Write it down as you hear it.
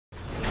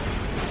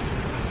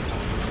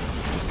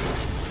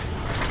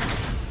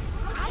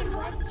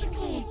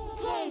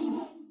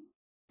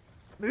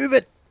Move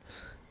it!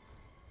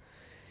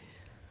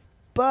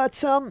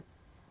 But,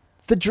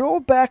 the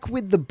drawback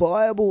with the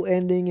buyable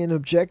ending and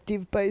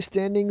objective-based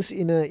endings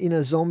in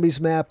a zombies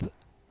map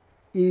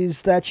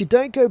is that you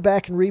don't go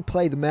back and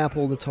replay the map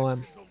all the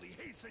time.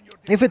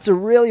 If it's a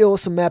really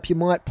awesome map, you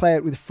might play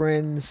it with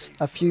friends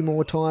a few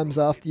more times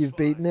after you've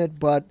beaten it,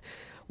 but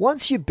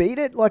once you beat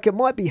it, like, it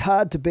might be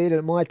hard to beat it,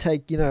 it might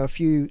take, you know, a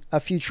few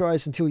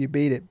tries until you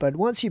beat it, but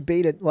once you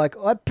beat it, like,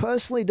 I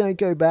personally don't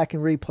go back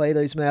and replay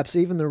those maps,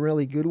 even the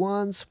really good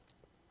ones,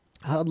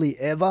 hardly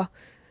ever.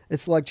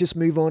 It's like, just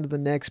move on to the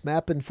next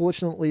map.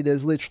 Unfortunately,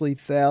 there's literally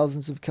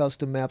thousands of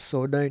custom maps,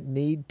 so I don't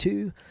need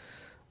to.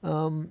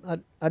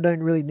 I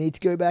don't really need to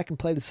go back and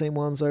play the same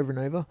ones over and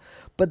over.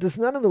 But there's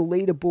none of the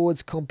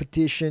leaderboards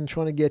competition,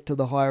 trying to get to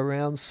the higher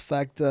rounds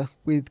factor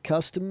with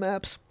custom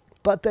maps.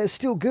 But they're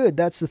still good,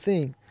 that's the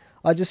thing.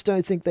 I just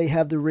don't think they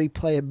have the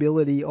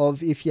replayability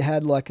of if you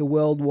had like a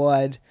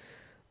worldwide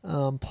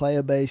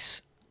player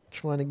base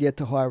trying to get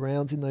to higher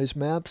rounds in those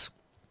maps.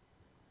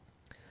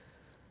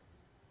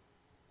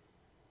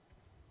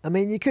 I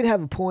mean, you could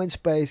have a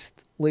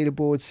points-based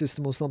leaderboard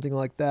system or something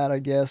like that, I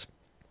guess,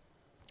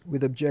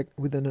 with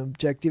an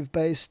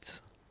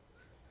objective-based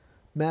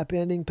map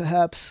ending,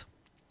 perhaps.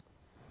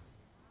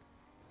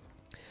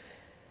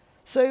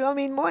 So, I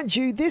mean, mind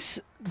you,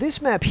 this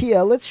map here,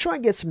 let's try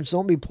and get some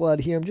zombie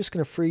blood here. I'm just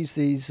going to freeze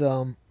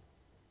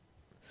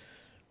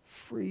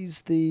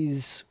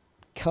these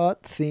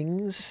cut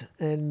things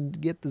and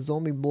get the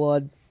zombie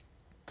blood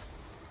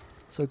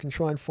so I can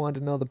try and find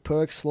another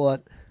perk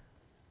slot.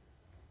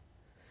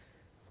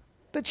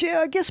 But yeah,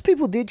 I guess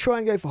people did try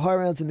and go for high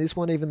rounds in this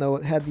one, even though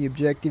it had the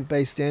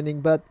objective-based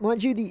ending. But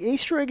mind you, the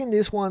Easter egg in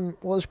this one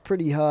was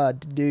pretty hard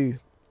to do.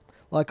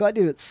 Like, I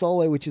did it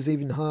solo, which is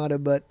even harder,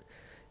 but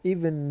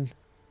even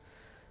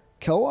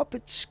co-op,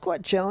 it's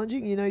quite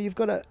challenging. You know, you've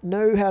got to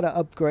know how to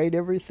upgrade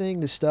everything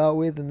to start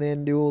with and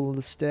then do all of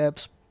the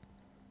steps.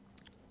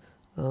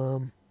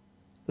 It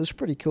was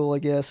pretty cool, I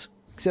guess,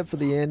 except for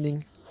the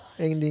ending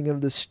of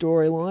the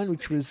storyline,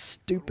 which was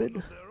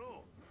stupid.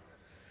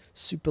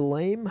 Super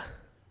lame.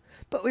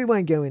 But we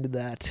won't go into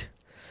that.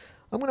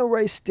 I'm going to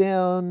race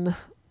down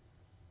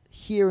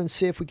here and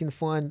see if we can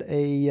find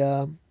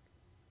a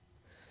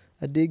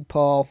dig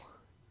pile.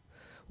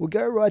 We'll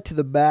go right to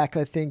the back,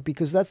 I think,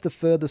 because that's the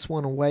furthest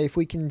one away. If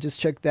we can just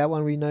check that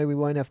one, we know we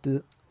won't have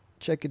to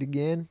check it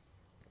again.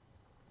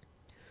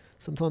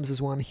 Sometimes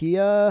there's one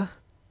here.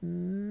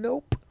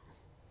 Nope.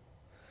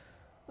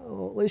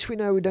 Oh, at least we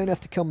know we don't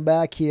have to come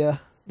back here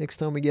next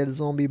time we get a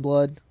zombie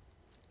blood.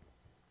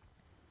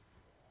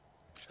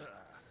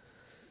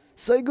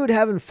 So good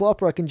having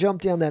Flopper. I can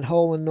jump down that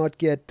hole and not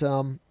get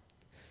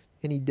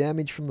any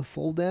damage from the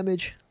fall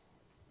damage.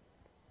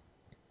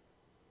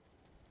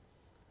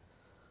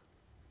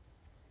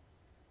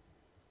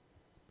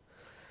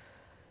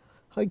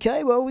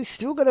 Okay, well, we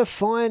still got to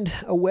find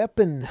a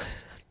weapon.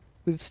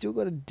 We've still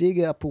got to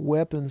dig up a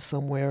weapon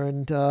somewhere,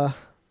 and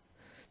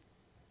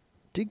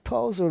dig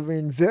piles are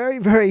in very,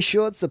 very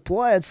short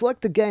supply. It's like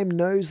the game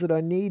knows that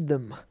I need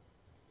them.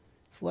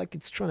 It's like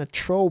it's trying to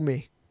troll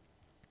me.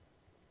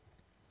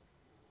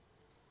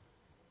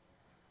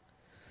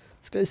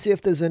 Let's go see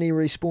if there's any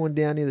respawn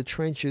down near the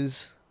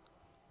trenches.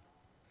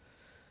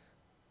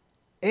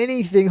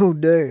 Anything will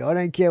do. I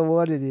don't care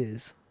what it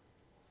is.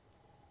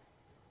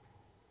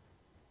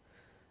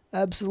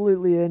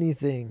 Absolutely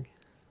anything.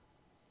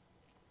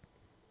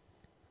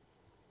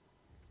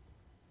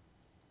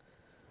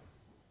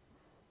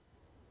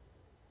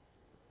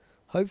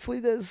 Hopefully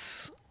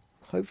there's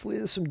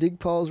some dig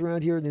piles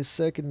around here in this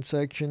second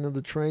section of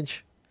the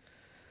trench.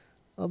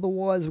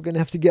 Otherwise we're going to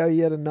have to go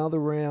yet another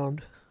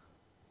round.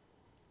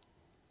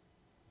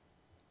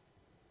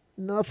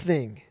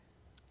 Nothing.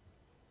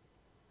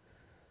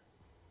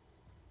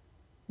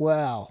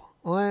 Wow,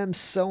 I am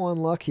so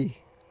unlucky.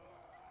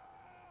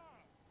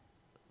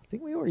 I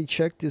think we already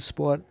checked this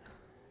spot.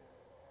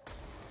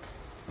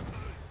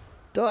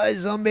 Die,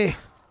 zombie!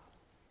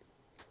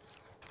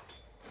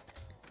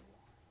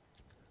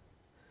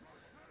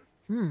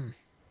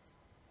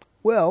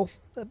 Well,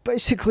 that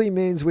basically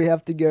means we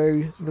have to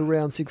go to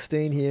round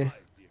 16 here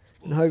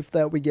and hope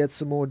that we get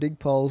some more dig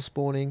piles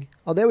spawning.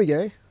 Oh, there we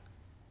go.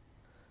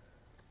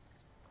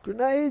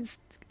 Grenades!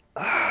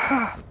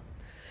 Ah,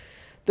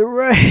 the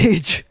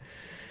rage!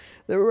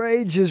 The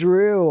rage is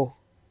real.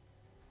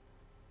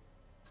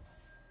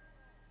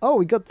 Oh,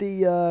 we got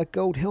the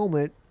gold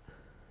helmet.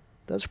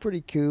 That's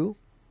pretty cool.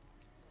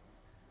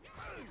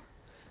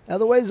 Out of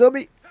the way,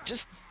 zombie!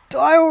 Just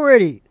die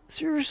already!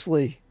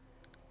 Seriously.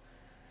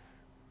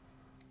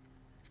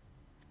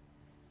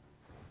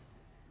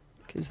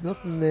 There's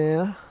nothing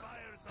there.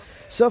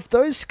 So if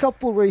those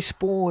couple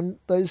respawn,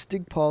 those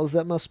dig piles,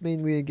 that must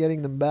mean we are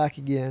getting them back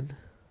again.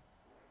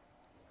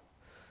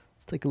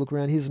 Let's take a look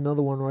around. Here's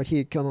another one right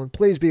here. Come on,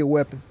 please be a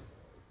weapon.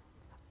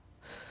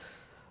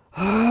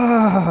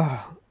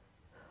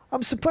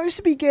 I'm supposed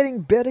to be getting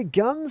better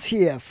guns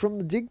here from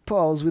the dig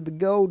piles with the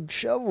gold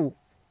shovel.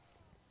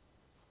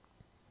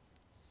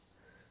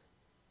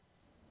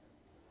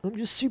 I'm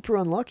just super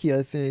unlucky,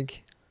 I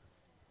think.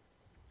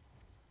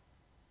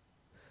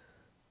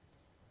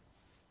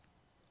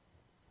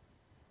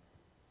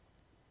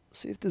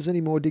 See if there's any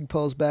more dig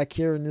piles back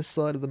here in this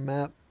side of the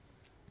map.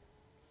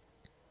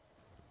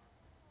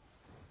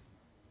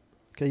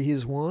 Okay,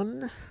 here's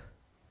one.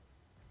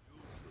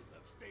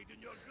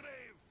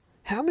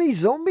 How many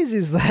zombies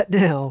is that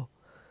now?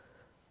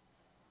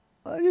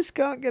 I just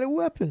can't get a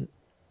weapon.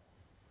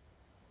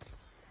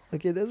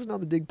 Okay, there's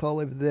another dig pile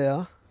over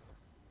there.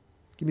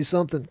 Give me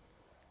something.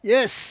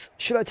 Yes!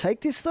 Should I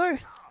take this though?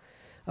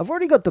 I've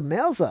already got the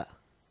Mauser.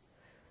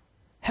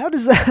 How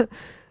does that...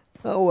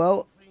 Oh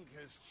well.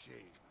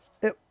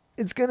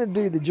 It's going to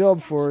do the job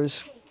for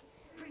us.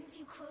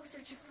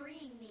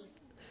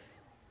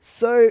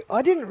 So,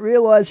 I didn't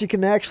realize you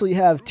can actually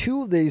have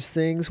two of these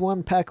things.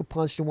 One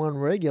Pack-a-Punch and one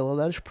regular.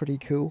 That's pretty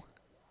cool.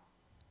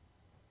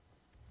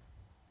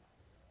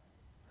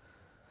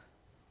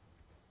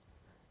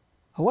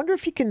 I wonder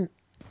if you can...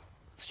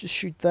 Let's just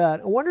shoot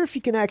that. I wonder if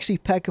you can actually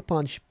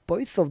Pack-a-Punch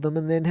both of them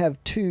and then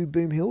have two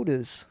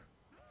Boomhilders.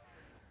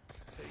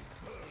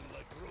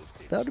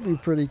 That would be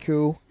pretty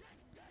cool.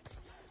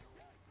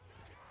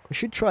 We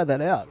should try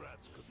that out.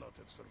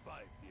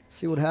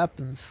 See what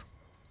happens.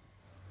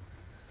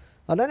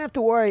 I don't have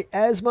to worry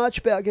as much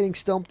about getting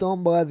stomped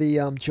on by the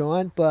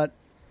giant, but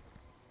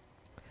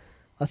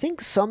I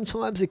think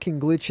sometimes it can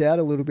glitch out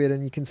a little bit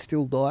and you can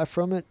still die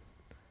from it.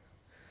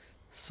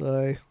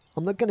 So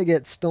I'm not going to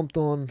get stomped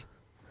on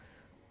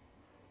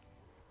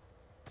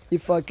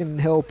if I can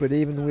help it,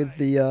 even with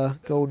the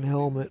golden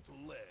helmet.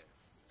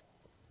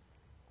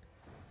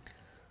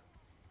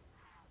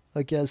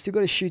 Okay, I still got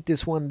to shoot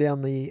this one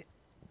down the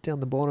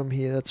bottom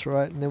here, that's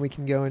right, and then we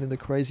can go into the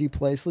crazy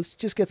place. Let's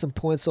just get some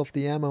points off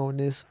the ammo on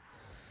this.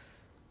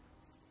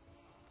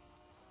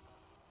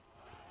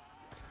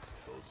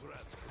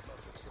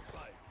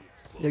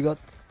 You got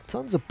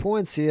tons of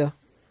points here.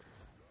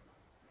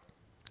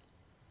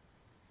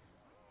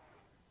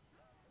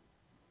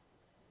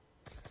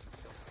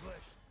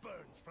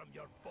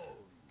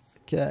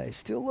 Okay,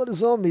 still a lot of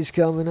zombies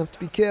coming, have to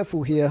be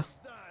careful here.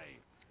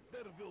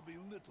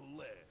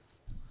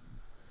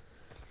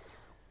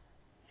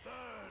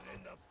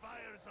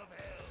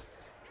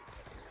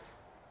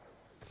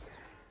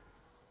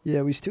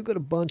 Yeah, we still got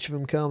a bunch of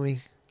them coming.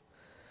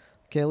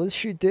 Okay, let's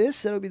shoot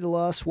this. That'll be the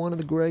last one of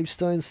the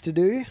gravestones to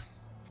do.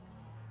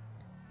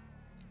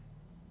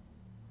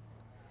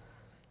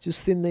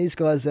 Just thin these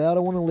guys out. I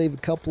want to leave a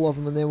couple of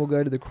them and then we'll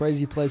go to the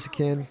crazy place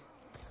again.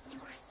 You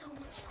were so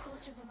much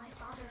closer than my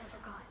father ever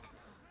got.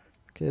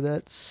 Okay,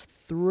 that's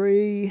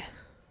 3.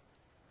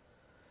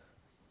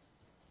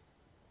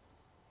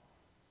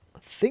 I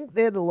think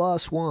they're the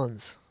last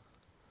ones.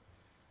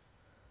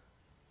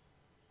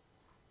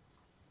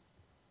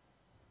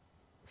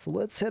 So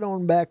let's head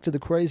on back to the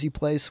crazy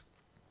place.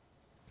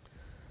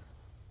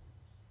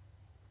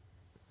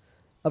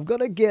 I've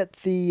got to get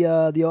the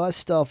ice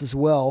stuff as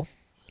well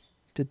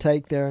to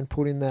take there and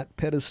put in that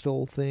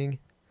pedestal thing.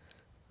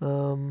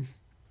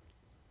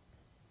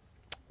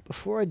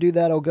 Before I do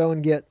that, I'll go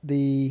and get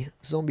the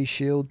zombie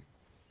shield.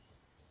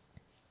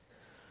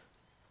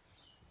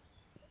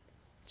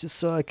 Just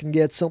so I can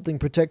get something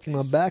protecting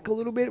my back a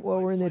little bit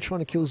while we're in there trying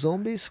to kill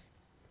zombies.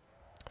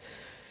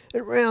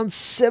 At round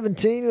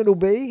 17 it'll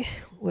be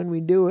when we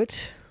do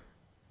it.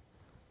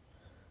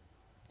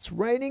 It's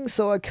raining,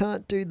 so I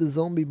can't do the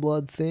zombie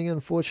blood thing,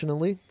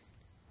 unfortunately.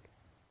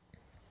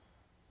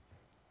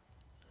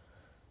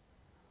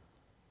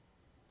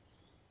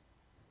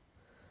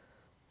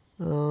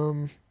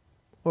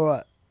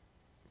 Alright.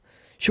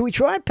 Should we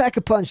try and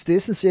Pack-a-Punch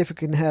this and see if we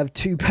can have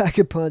 2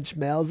 Pack-a-Punch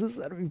Mausers?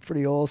 That'd be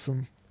pretty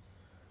awesome.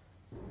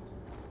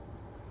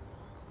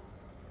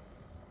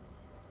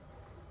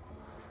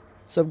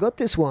 So I've got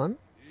this one.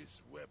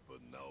 This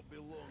weapon now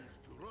belongs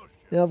to Russia.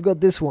 Now I've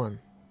got this one.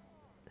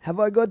 Have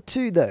I got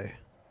 2 though?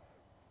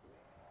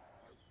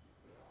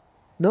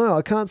 No,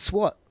 I can't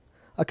swap.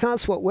 I can't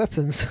swap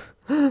weapons.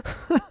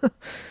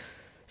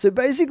 So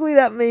basically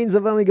that means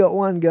I've only got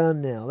 1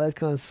 gun now. That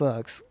kind of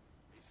sucks.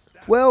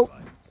 Well,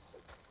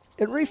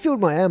 it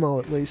refilled my ammo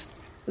at least.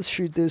 Let's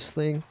shoot this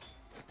thing.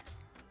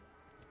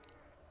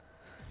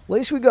 At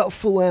least we got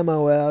full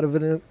ammo out of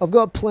it. And I've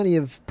got plenty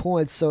of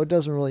points, so it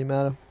doesn't really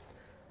matter.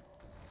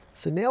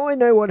 So now I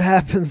know what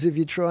happens if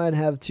you try and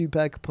have 2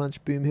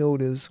 Pack-a-Punch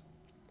Boomhilders.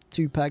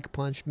 2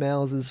 Pack-a-Punch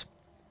Mausers.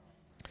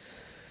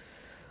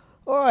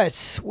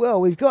 Alright,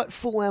 well, we've got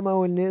full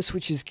ammo in this,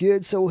 which is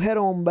good. So we'll head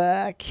on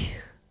back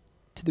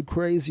to the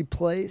crazy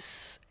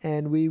place.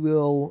 And we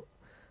will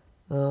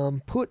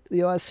put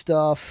the ice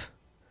staff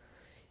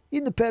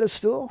in the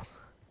pedestal.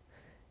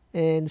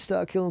 And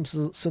start killing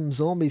some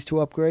zombies to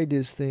upgrade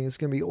this thing. It's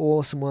going to be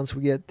awesome once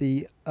we get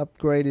the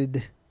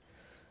upgraded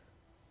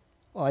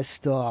ice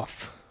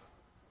staff.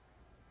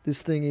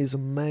 This thing is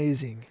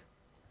amazing.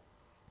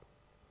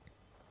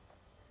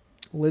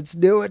 Let's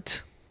do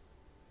it.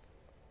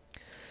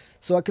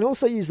 So I can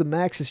also use the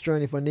Maxis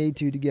drone if I need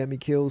to get me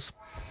kills.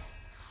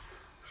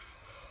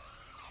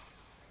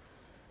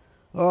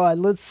 Alright,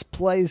 let's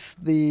place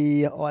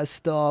the ice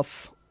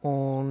staff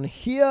on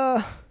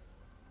here.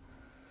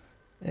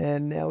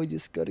 And now we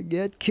just got to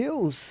get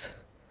kills.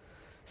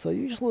 So I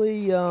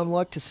usually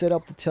like to set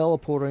up the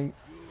teleporter in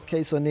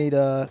case I need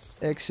a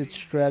exit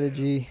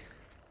strategy.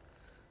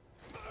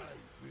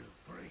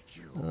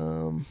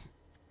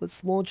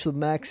 Let's launch the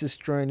Maxis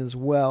drone as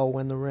well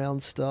when the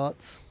round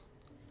starts.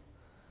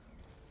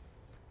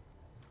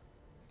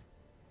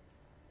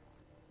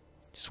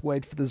 Just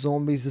wait for the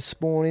zombies to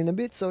spawn in a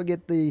bit so I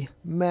get the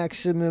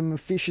maximum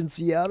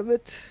efficiency out of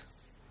it.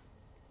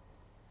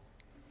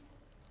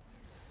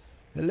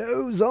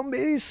 Hello,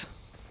 zombies!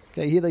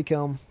 Okay, here they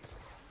come.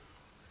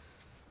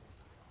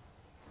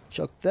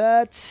 Chuck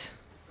that.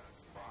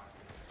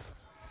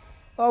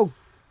 Oh,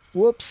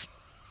 whoops.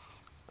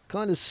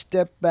 Kind of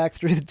stepped back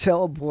through the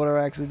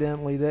teleporter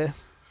accidentally there.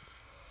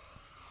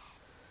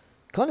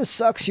 Kind of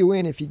sucks you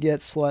in if you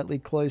get slightly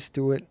close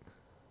to it.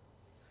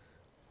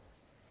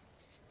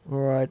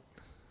 Alright.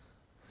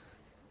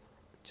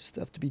 Just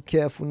have to be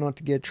careful not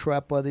to get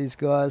trapped by these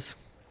guys.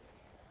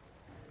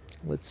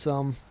 Let's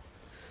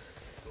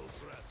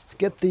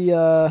get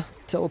the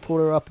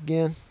teleporter up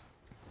again.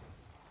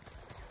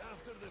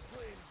 After the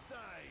flames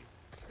die,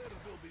 there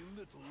will be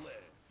little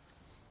left.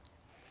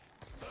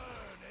 Burn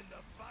in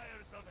the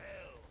fires of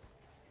hell.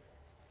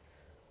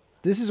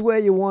 This is where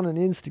you want an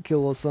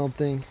insta-kill or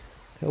something.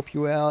 Help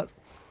you out.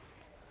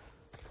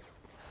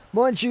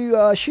 Mind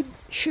you,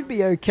 should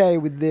be okay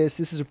with this.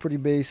 This is a pretty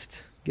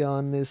beast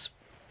gun, this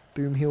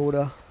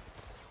Boomhilda.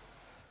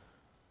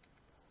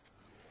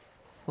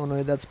 Oh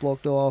no, that's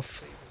blocked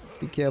off.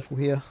 Be careful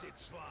here.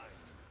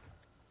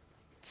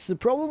 It's the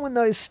problem when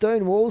those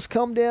stone walls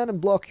come down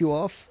and block you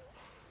off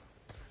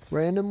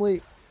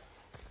randomly.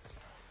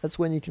 That's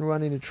when you can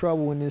run into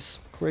trouble in this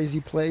crazy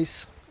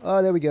place.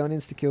 Oh, there we go, an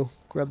insta-kill.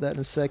 Grab that in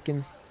a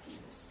second.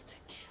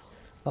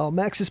 Oh,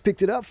 Max has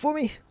picked it up for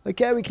me.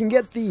 Okay, we can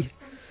get the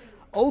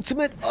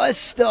ultimate ice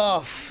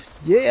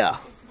staff. Yeah.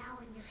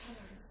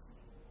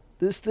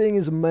 This thing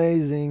is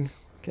amazing.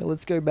 Okay,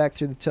 let's go back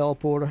through the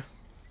teleporter.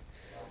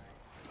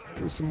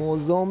 Kill some more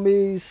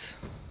zombies.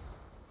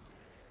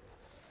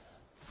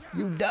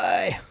 You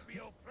die.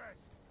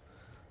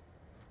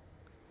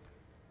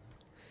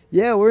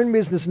 Yeah, we're in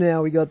business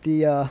now. We got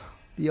the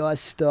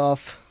ice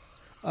staff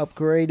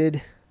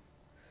upgraded.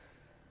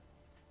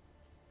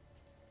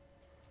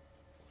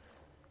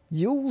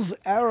 Yule's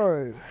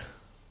arrow.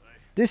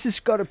 This has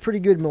got a pretty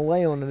good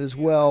melee on it as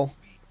well,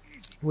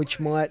 which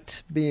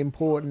might be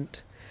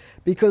important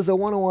because I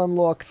want to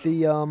unlock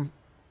the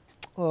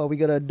oh, we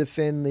got to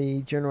defend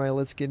the generator.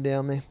 Let's get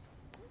down there.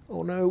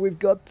 Oh no, we've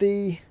got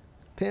the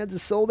Panzer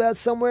sold out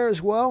somewhere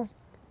as well.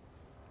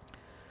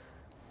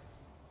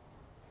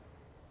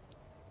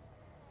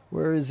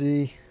 Where is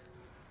he?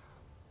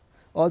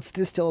 Oh, it's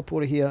this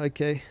teleporter here.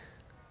 Okay.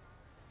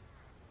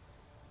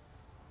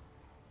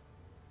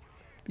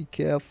 Be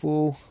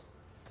careful.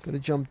 Got to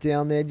jump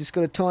down there. Just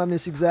got to time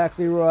this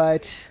exactly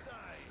right.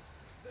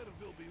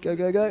 Go,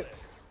 go, go.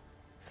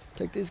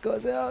 Take these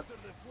guys out.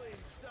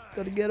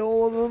 Got to get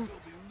all of them.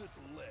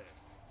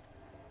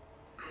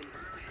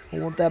 I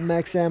want that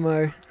max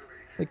ammo.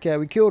 Okay,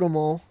 we killed them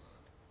all.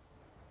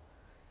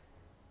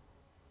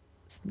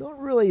 It's not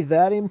really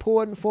that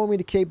important for me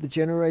to keep the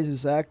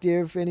generators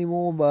active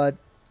anymore, but...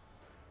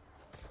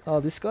 Oh,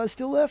 this guy's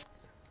still left?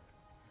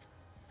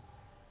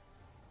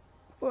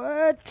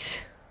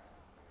 What?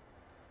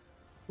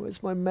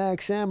 Where's my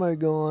max ammo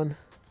gone?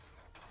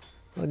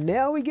 Oh,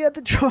 now we get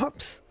the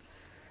drops.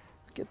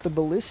 Get the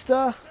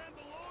ballista.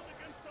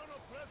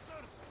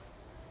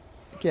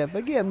 Okay, if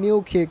I get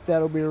mule kick,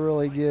 that'll be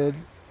really good.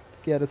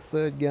 Get a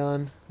third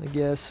gun, I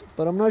guess.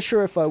 But I'm not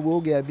sure if I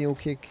will get mule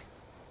kick.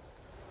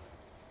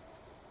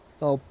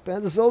 Oh,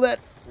 Panzer sold that.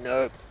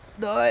 Nope.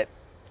 Die.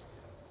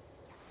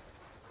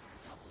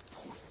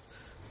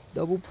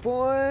 Double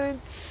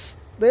points.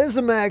 There's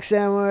the max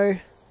ammo.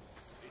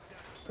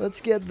 Let's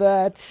get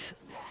that.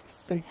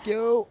 Thank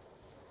you.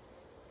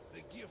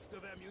 The gift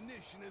of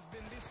ammunition has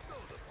been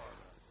bestowed upon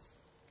us.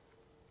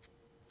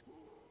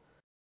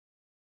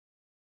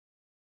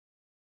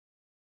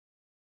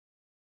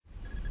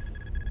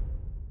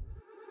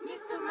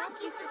 Mr.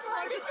 Monkey just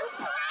started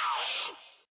to